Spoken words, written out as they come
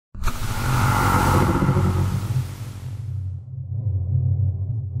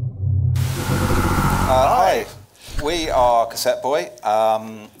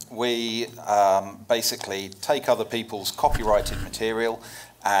Cassetteboy. We basically take other people's copyrighted material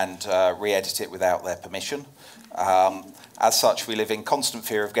and re-edit it without their permission. As such, we live in constant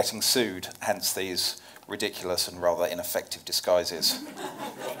fear of getting sued, hence these ridiculous and rather ineffective disguises.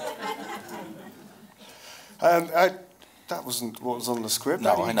 That wasn't what was on the script.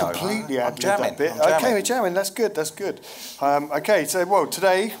 No, I know. Completely I'm jamming. that bit. Okay, we're jamming. That's good. That's good. Okay, so well,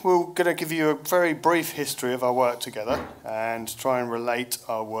 today we're going to give you a very brief history of our work together and try and relate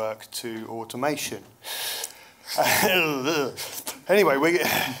our work to automation. Anyway,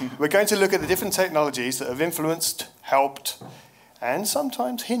 we're going to look at the different technologies that have influenced, helped, and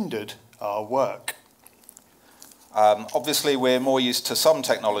sometimes hindered our work. Obviously, we're more used to some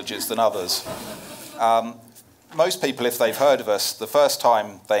technologies than others. Most people, if they've heard of us, the first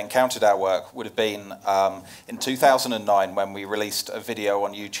time they encountered our work would have been in 2009 when we released a video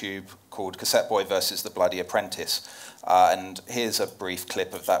on YouTube called Cassetteboy versus the Bloody Apprentice. And here's a brief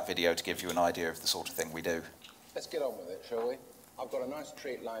clip of that video to give you an idea of the sort of thing we do. Let's get on with it, shall we? I've got a nice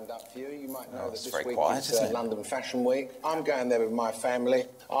treat lined up for you. You might know that this very week quiet, is London Fashion Week. I'm going there with my family.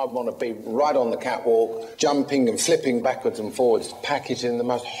 I want to be right on the catwalk, jumping and flipping backwards and forwards, packaged in the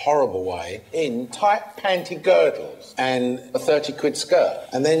most horrible way, in tight panty girdles and a 30-quid skirt.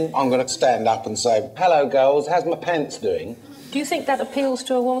 And then I'm going to stand up and say, "Hello, girls, how's my pants doing?" Do you think that appeals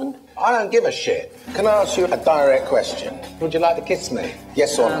to a woman? I don't give a shit. Can I ask you a direct question? Would you like to kiss me?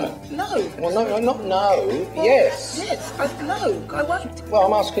 Yes or no? No. Well, no, not no. Yes. Yes. No, I won't. Well,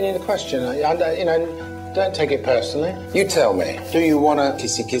 I'm asking you the question. You know, don't take it personally. You tell me. Do you want a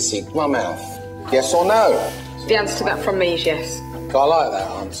kissy my mouth? Yes or no? The answer to that from me is yes. I like that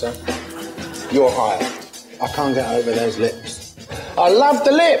answer. You're hired. I can't get over those lips. I love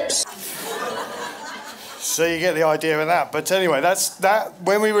the lips. So you get the idea of that. But anyway, that.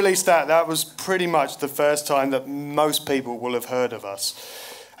 When we released that, that was pretty much the first time that most people will have heard of us.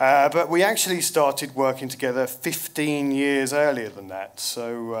 But we actually started working together 15 years earlier than that.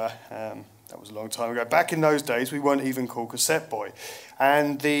 So that was a long time ago. Back in those days, we weren't even called Cassetteboy.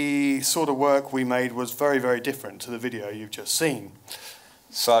 And the sort of work we made was very, very different to the video you've just seen.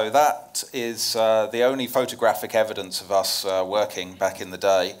 So that is the only photographic evidence of us working back in the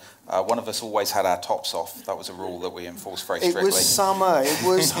day. One of us always had our tops off. That was a rule that we enforced very strictly. It was summer. It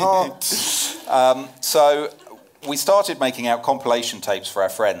was hot. So we started making out compilation tapes for our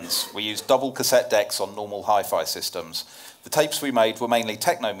friends. We used double cassette decks on normal hi-fi systems. The tapes we made were mainly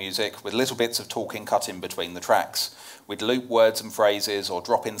techno music with little bits of talking cut in between the tracks. We'd loop words and phrases or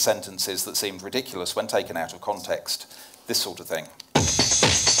drop in sentences that seemed ridiculous when taken out of context. This sort of thing.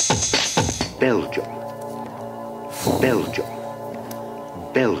 Belgium. Belgium.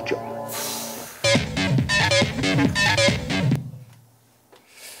 Belgium.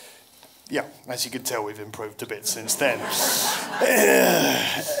 Yeah, as you can tell, we've improved a bit since then.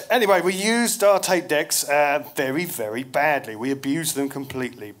 Anyway, we used our tape decks very, very badly. We abused them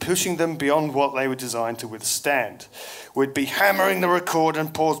completely, pushing them beyond what they were designed to withstand. We'd be hammering the record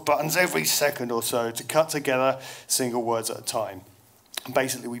and pause buttons every second or so to cut together single words at a time.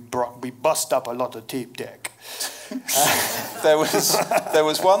 Basically, we bust up a lot of tape deck. There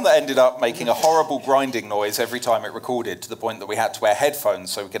was one that ended up making a horrible grinding noise every time it recorded, to the point that we had to wear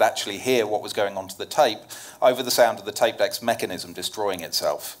headphones so we could actually hear what was going on to the tape over the sound of the tape deck's mechanism destroying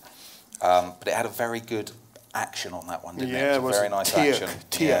itself. But it had a very good action on that one, didn't it? It was a very nice action.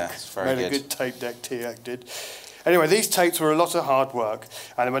 Yeah, it's very good. Made a good tape deck, Tiak did. Anyway, these tapes were a lot of hard work,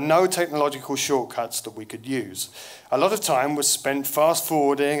 and there were no technological shortcuts that we could use. A lot of time was spent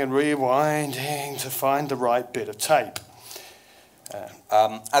fast-forwarding and rewinding to find the right bit of tape.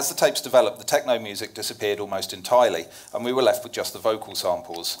 As the tapes developed, the techno music disappeared almost entirely, and we were left with just the vocal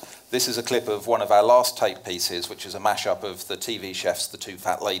samples. This is a clip of one of our last tape pieces, which is a mashup of the TV chef's The Two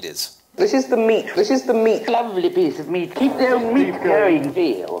Fat Ladies. This is the meat. This is the meat. Lovely piece of meat. Keep their meat going.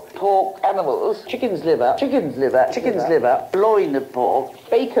 Veal, pork, animals, chicken's liver, chicken's liver, chicken's liver, loin of pork,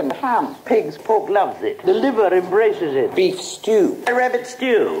 bacon, ham, pig's pork loves it. The liver embraces it. Beef stew. A rabbit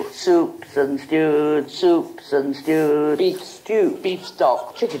stew. Soups and stewed, soups and stewed. Beef stew. Beef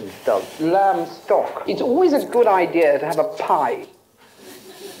stock. Chicken stock. Lamb stock. It's always a good idea to have a pie.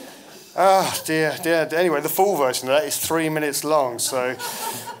 Oh, dear. Anyway, the full version of that is 3 minutes long, so...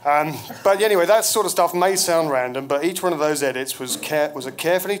 but anyway, that sort of stuff may sound random, but each one of those edits was a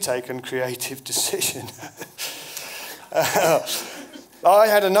carefully taken creative decision. I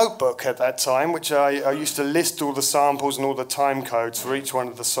had a notebook at that time, which I used to list all the samples and all the time codes for each one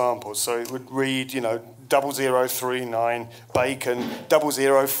of the samples. So it would read, 0039 bacon,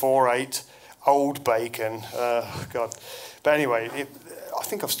 0048 old bacon. God. But anyway, I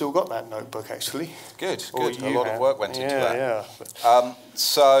think I've still got that notebook, actually. Good, Or good. A you lot have. of work went into that. Yeah.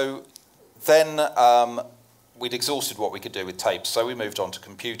 So then we'd exhausted what we could do with tapes, so we moved on to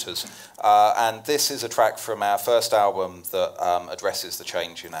computers. And this is a track from our first album that addresses the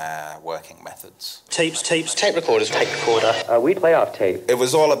change in our working methods. Tapes, tape recorders, tape recorder. We play off tape. It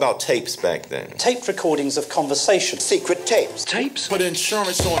was all about tapes back then. Tape recordings of conversation. Secret tapes. Tapes? Put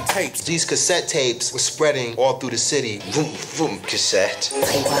insurance on tapes. These cassette tapes were spreading all through the city. Vroom, vroom, cassette.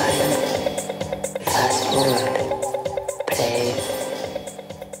 Rewind. Fast forward. Play.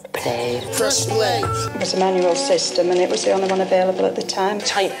 Press play. It was a manual system and it was the only one available at the time.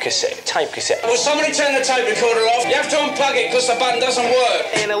 Tape cassette, tape cassette. Will somebody turn the tape recorder off? You have to unplug it because the button doesn't work.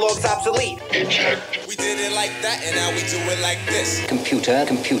 Analog's obsolete. We did it like that and now we do it like this. Computer.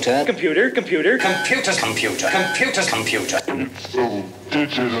 Computers, computer. So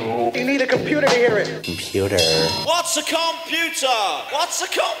digital. You need a computer to hear it. Computer. What's a computer? What's a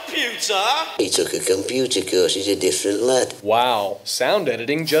computer? He took a computer course. He's a different lad. Wow, sound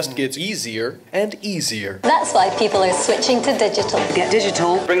editing just gets easier and easier. That's why people are switching to digital. Get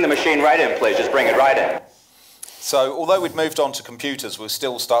digital. Bring the machine right in, please. Just bring it right in. So although we'd moved on to computers, we were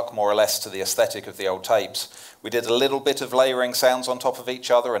still stuck more or less to the aesthetic of the old tapes. We did a little bit of layering sounds on top of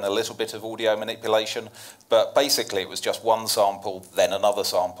each other and a little bit of audio manipulation, but basically it was just one sample, then another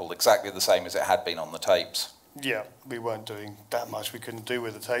sample, exactly the same as it had been on the tapes. Yeah, we weren't doing that much we couldn't do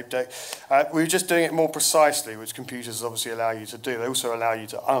with the tape deck. We were just doing it more precisely, which computers obviously allow you to do. They also allow you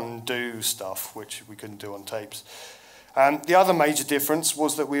to undo stuff, which we couldn't do on tapes. The other major difference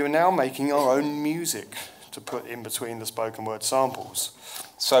was that we were now making our own music to put in between the spoken word samples.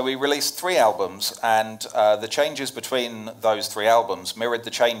 So we released 3 albums, and the changes between those 3 albums mirrored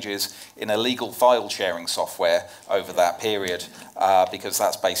the changes in illegal file sharing software over that period, because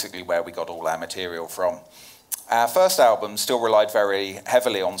that's basically where we got all our material from. Our first album still relied very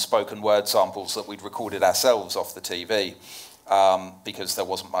heavily on spoken word samples that we'd recorded ourselves off the TV, because there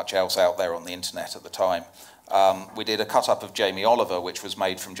wasn't much else out there on the internet at the time. We did a cut-up of Jamie Oliver, which was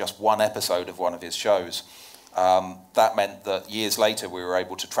made from just one episode of one of his shows. That meant that years later we were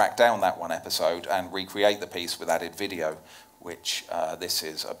able to track down that one episode and recreate the piece with added video, which this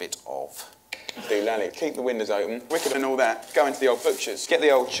is a bit of. Do Lally, keep the windows open, wicked and all that, go into the old butchers, get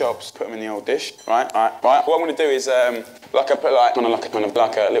the old chops, put them in the old dish, right. What I'm going to do is, like I put like, kind of like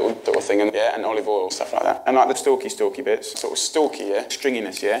a little thing, and olive oil, stuff like that. And like the stalky bits, sort of stalky, yeah,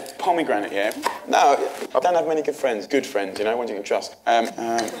 stringiness, yeah, pomegranate, yeah. No, I don't have many good friends, you know, ones you can trust.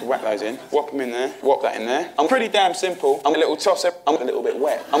 Whack those in, whop them in there, whop that in there. I'm pretty damn simple. I'm a little tosser, I'm a little bit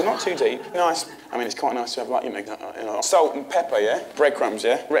wet. I'm not too deep, nice. I mean, it's quite nice to have, like, you know, salt and pepper, yeah? Breadcrumbs,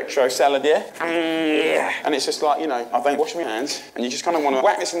 yeah? Retro salad, yeah? And it's just like, you know, I don't wash my hands, and you just kind of want to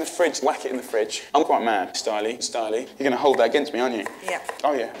whack this in the fridge, whack it in the fridge. I'm quite mad. Styly. You're going to hold that against me, aren't you? Yeah.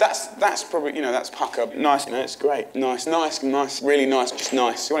 Oh, yeah. That's probably, you know, that's pucker. Nice, you know, it's great. Nice, really nice, just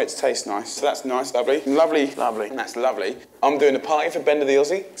nice. You want it to taste nice. So that's nice, lovely. Lovely. And that's lovely. I'm doing a party for Ben the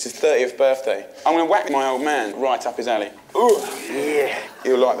Aussie. It's his 30th birthday. I'm going to whack my old man right up his alley. Ooh, yeah.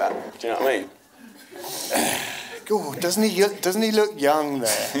 He'll like that. Do you know what I mean? Oh, doesn't he look young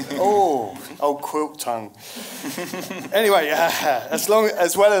there? Oh, old quilt tongue. Anyway, as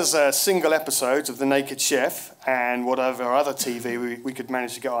well as single episodes of The Naked Chef and whatever other TV we could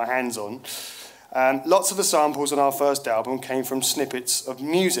manage to get our hands on, lots of the samples on our first album came from snippets of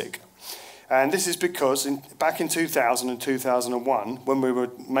music. And this is because back in 2000 and 2001, when we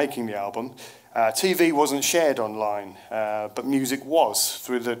were making the album, TV wasn't shared online, but music was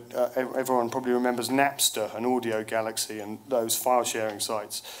through the, everyone probably remembers Napster and Audio Galaxy and those file sharing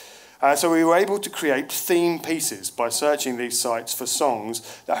sites. So we were able to create theme pieces by searching these sites for songs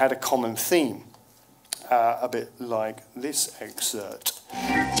that had a common theme, a bit like this excerpt.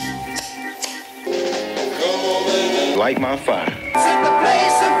 Light my fire. Set the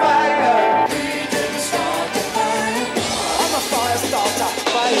place afire. We didn't start the fire. I'm a fire starter.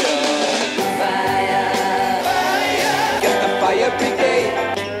 Fire. Get the fire brigade.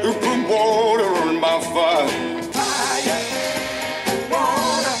 Who put water on my fire? Fire.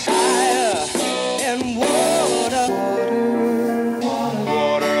 Water. Fire. And water.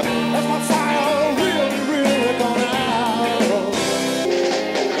 Water. That's my fire. Really gone out.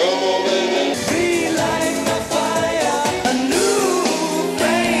 Come on, baby. Relight the fire. A new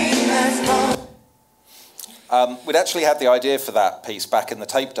flame has come. We'd actually had the idea for that piece back in the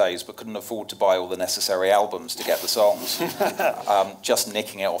tape days, but couldn't afford to buy all the necessary albums to get the songs. Just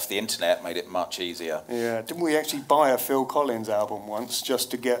nicking it off the internet made it much easier. Yeah, didn't we actually buy a Phil Collins album once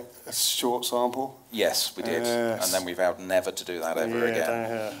just to get a short sample? Yes, we did. Yes. And then we vowed never to do that ever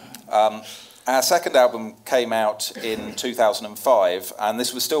again. Our second album came out in 2005, and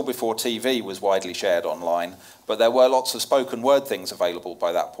this was still before TV was widely shared online, but there were lots of spoken word things available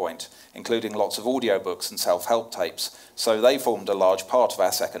by that point, including lots of audiobooks and self-help tapes, so they formed a large part of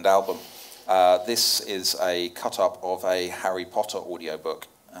our second album. This is a cut-up of a Harry Potter audiobook,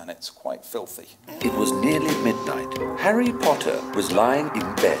 and it's quite filthy. It was nearly midnight. Harry Potter was lying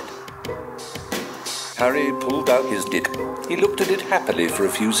in bed. Harry pulled out his dick. He looked at it happily for a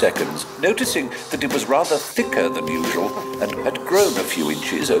few seconds, noticing that it was rather thicker than usual and had grown a few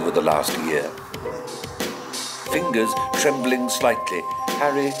inches over the last year. Fingers trembling slightly,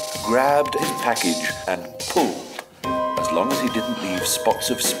 Harry grabbed his package and pulled. As long as he didn't leave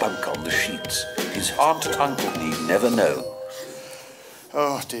spots of spunk on the sheets, his aunt and uncle need never know.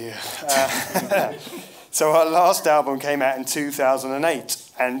 Oh dear. So our last album came out in 2008,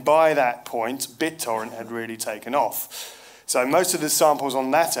 and by that point, BitTorrent had really taken off. So most of the samples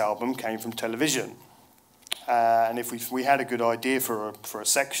on that album came from television. And if we had a good idea for a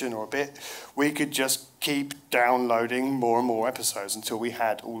section or a bit, we could just keep downloading more and more episodes until we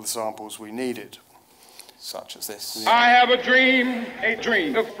had all the samples we needed. Such as this. I have a dream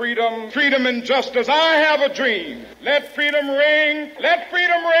of freedom, freedom and justice. I have a dream. Let freedom ring, let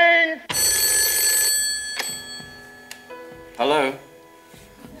freedom ring. Hello.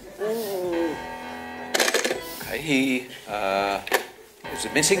 Okay, he was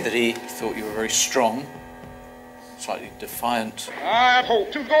admitting that he thought you were very strong, slightly defiant. I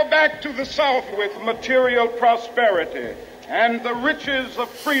hope to go back to the South with material prosperity and the riches of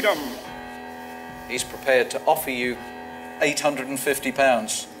freedom. He's prepared to offer you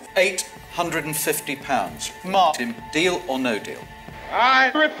 £850. £850. Martin, deal or no deal? I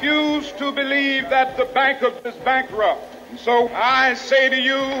refuse to believe that the bank is bankrupt. And so I say to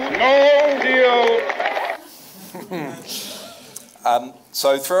you, no deal.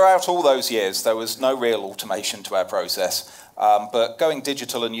 So throughout all those years, there was no real automation to our process. But going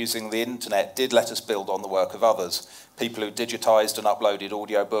digital and using the internet did let us build on the work of others. People who digitised and uploaded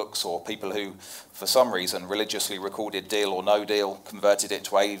audiobooks, or people who, for some reason, religiously recorded Deal or No Deal, converted it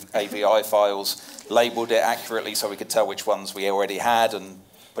to AVI files, labelled it accurately so we could tell which ones we already had, and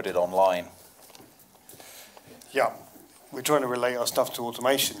put it online. Yeah. We're trying to relate our stuff to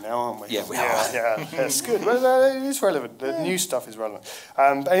automation now, aren't we? Yeah, we are. Yeah, that's good. Well, it is relevant. The new stuff is relevant.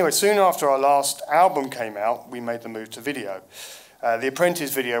 Anyway, soon after our last album came out, we made the move to video. The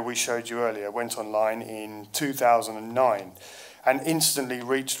Apprentice video we showed you earlier went online in 2009 and instantly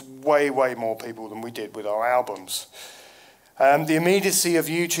reached way, way more people than we did with our albums. The immediacy of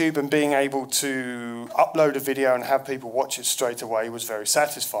YouTube and being able to upload a video and have people watch it straight away was very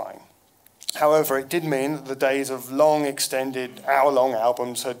satisfying. However, it did mean that the days of long, extended, hour-long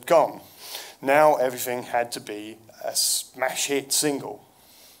albums had gone. Now everything had to be a smash hit single.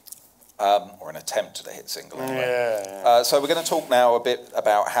 Or an attempt at a hit single, anyway. Yeah. So we're going to talk now a bit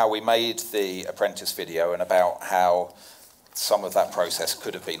about how we made the Apprentice video and about how some of that process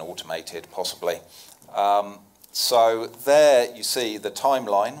could have been automated, possibly. So there you see the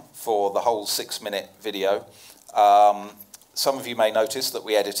timeline for the whole 6-minute video. Some of you may notice that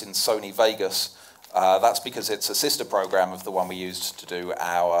we edit in Sony Vegas. That's because it's a sister program of the one we used to do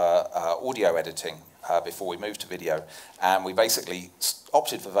our audio editing before we moved to video. And we basically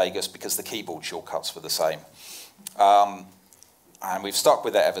opted for Vegas because the keyboard shortcuts were the same. And we've stuck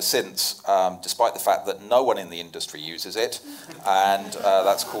with it ever since, despite the fact that no one in the industry uses it. And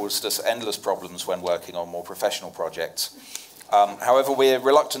that's caused us endless problems when working on more professional projects. However, we're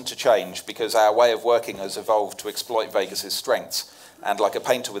reluctant to change because our way of working has evolved to exploit Vegas's strengths. And like a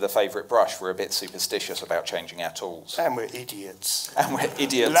painter with a favourite brush, we're a bit superstitious about changing our tools. And we're idiots. And we're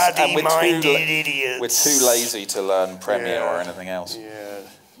idiots. Bloody-minded idiots. We're too lazy to learn Premiere or anything else.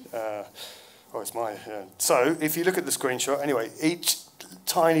 Yeah. It's my... So, if you look at the screenshot, anyway, each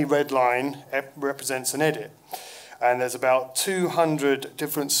tiny red line represents an edit. And there's about 200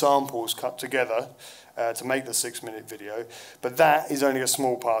 different samples cut together to make the 6-minute video, but that is only a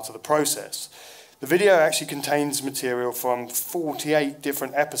small part of the process. The video actually contains material from 48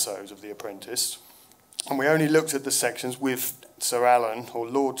 different episodes of The Apprentice, and we only looked at the sections with Sir Alan or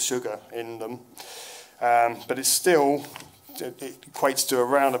Lord Sugar in them, but it equates to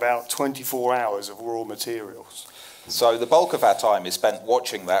around about 24 hours of raw materials. So the bulk of our time is spent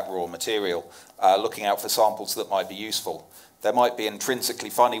watching that raw material, looking out for samples that might be useful. There might be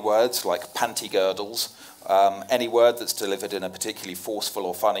intrinsically funny words like panty girdles, any word that's delivered in a particularly forceful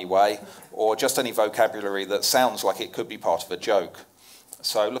or funny way, or just any vocabulary that sounds like it could be part of a joke.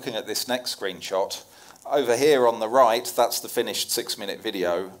 So looking at this next screenshot, over here on the right, that's the finished 6-minute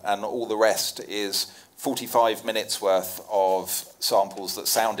video, and all the rest is 45 minutes worth of samples that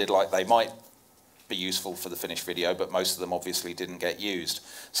sounded like they might be useful for the finished video, but most of them obviously didn't get used.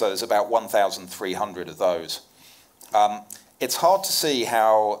 So there's about 1,300 of those. It's hard to see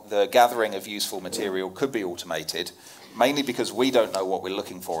how the gathering of useful material could be automated, mainly because we don't know what we're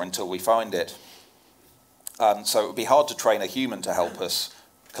looking for until we find it. So it would be hard to train a human to help us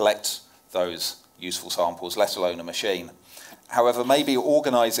collect those useful samples, let alone a machine. However, maybe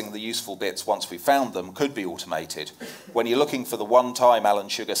organising the useful bits once we've found them could be automated. When you're looking for the one time Alan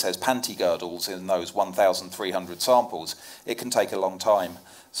Sugar says panty girdles in those 1,300 samples, it can take a long time.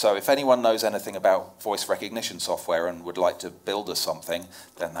 So if anyone knows anything about voice recognition software and would like to build us something,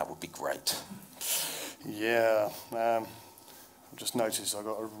 then that would be great. Yeah, I've just noticed I've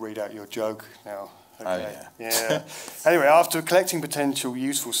got to read out your joke now. Okay. Oh, yeah. Anyway, after collecting potential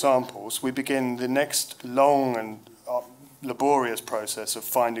useful samples, we begin the next long and laborious process of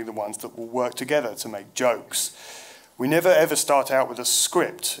finding the ones that will work together to make jokes. We never ever start out with a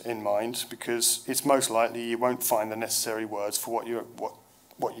script in mind, because it's most likely you won't find the necessary words for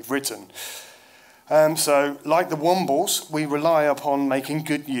what you've written. So, like the Wombles, we rely upon making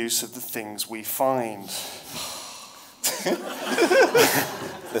good use of the things we find.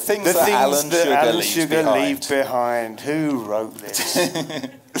 The things that Alan Sugar leaves behind. Who wrote this?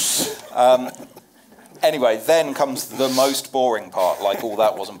 Anyway, then comes the most boring part, like all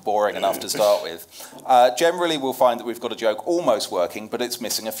that wasn't boring enough to start with. Generally, we'll find that we've got a joke almost working, but it's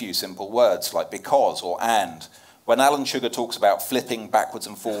missing a few simple words, like because or and. When Alan Sugar talks about flipping backwards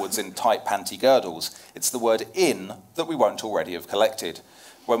and forwards in tight panty girdles, it's the word in that we won't already have collected.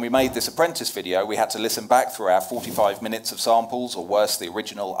 When we made this apprentice video, we had to listen back through our 45 minutes of samples, or worse, the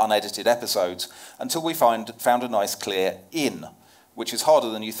original unedited episodes, until we found a nice clear in, which is harder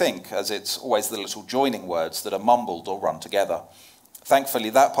than you think, as it's always the little joining words that are mumbled or run together. Thankfully,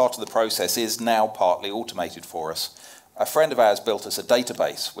 that part of the process is now partly automated for us. A friend of ours built us a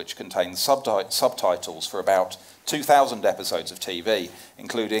database which contains subtitles for about 2,000 episodes of TV,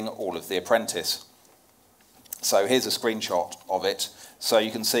 including all of The Apprentice. So here's a screenshot of it. So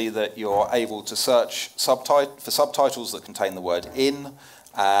you can see that you're able to search for subtitles that contain the word in,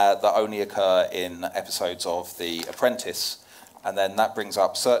 that only occur in episodes of The Apprentice. And then that brings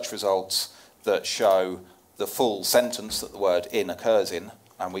up search results that show the full sentence that the word in occurs in.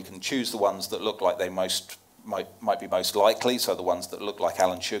 And we can choose the ones that look like they might be most likely, so the ones that look like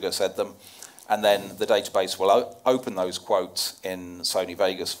Alan Sugar said them. And then the database will open those quotes in Sony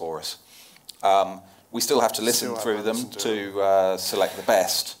Vegas for us. We still have to listen through them to select the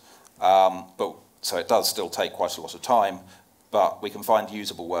best, so it does still take quite a lot of time, but we can find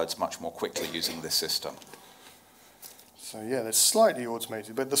usable words much more quickly using this system. So yeah, it's slightly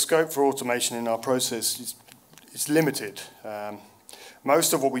automated, but the scope for automation in our process is limited.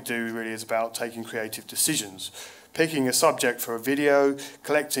 Most of what we do really is about taking creative decisions, picking a subject for a video,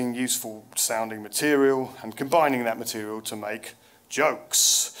 collecting useful sounding material, and combining that material to make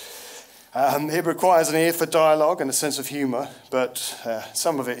jokes. It requires an ear for dialogue and a sense of humour, but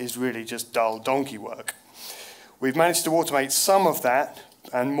some of it is really just dull donkey work. We've managed to automate some of that,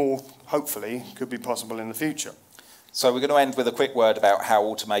 and more, hopefully, could be possible in the future. So we're going to end with a quick word about how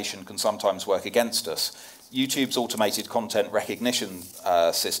automation can sometimes work against us. YouTube's automated content recognition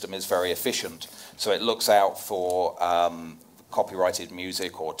system is very efficient, so it looks out for copyrighted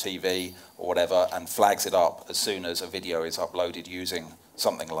music or TV or whatever and flags it up as soon as a video is uploaded using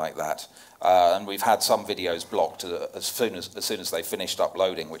something like that. And we've had some videos blocked as soon as they finished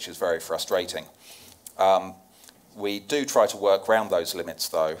uploading, which is very frustrating. We do try to work around those limits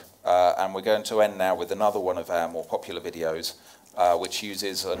though, and we're going to end now with another one of our more popular videos, which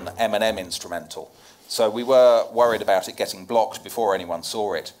uses an M&M instrumental. So we were worried about it getting blocked before anyone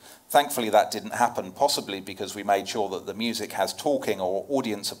saw it. Thankfully that didn't happen, possibly because we made sure that the music has talking or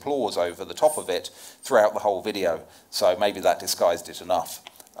audience applause over the top of it throughout the whole video. So maybe that disguised it enough.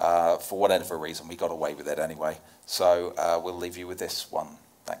 For whatever reason, we got away with it anyway. So we'll leave you with this one.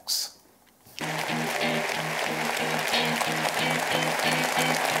 Thanks.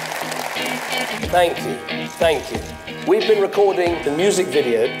 Thank you, thank you. We've been recording the music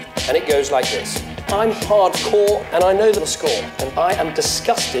video, and it goes like this. I'm hardcore, and I know the score, and I am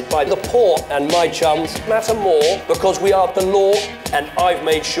disgusted by the poor, and my chums matter more because we are the law, and I've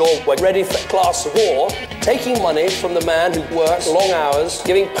made sure we're ready for class war, taking money from the man who works long hours,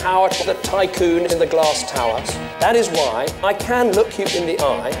 giving power to the tycoon in the glass towers. That is why I can look you in the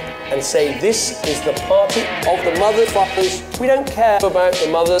eye and say this is the party of the motherfuckers. We don't care about the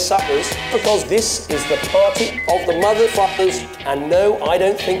mother suckers because this is the party of the motherfuckers, and no, I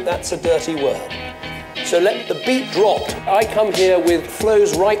don't think that's a dirty word. So let the beat drop. I come here with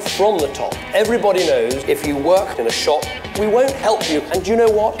flows right from the top. Everybody knows if you work in a shop, we won't help you. And you know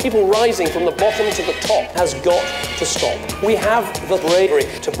what? People rising from the bottom to the top has got to stop. We have the bravery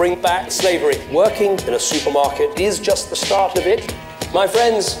to bring back slavery. Working in a supermarket is just the start of it. My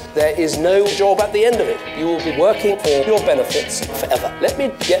friends, there is no job at the end of it. You will be working for your benefits forever. Let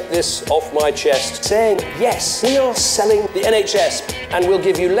me get this off my chest, saying, yes, we are selling the NHS and we'll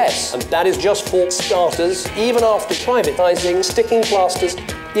give you less. And that is just for starters. Even after privatising, sticking plasters,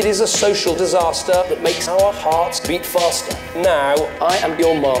 it is a social disaster that makes our hearts beat faster. Now, I am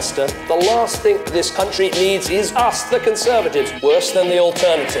your master. The last thing this country needs is us, the Conservatives, worse than the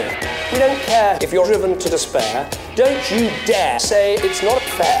alternative. We don't care if you're driven to despair. Don't you dare say it's not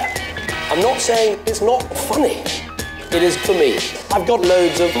fair. I'm not saying it's not funny. It is for me. I've got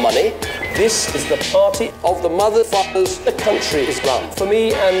loads of money. This is the party of the motherfuckers the country is run. For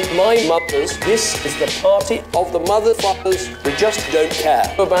me and my mothers, this is the party of the motherfuckers who just don't care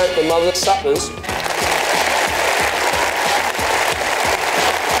about the mother suckers.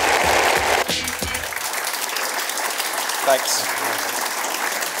 Thanks.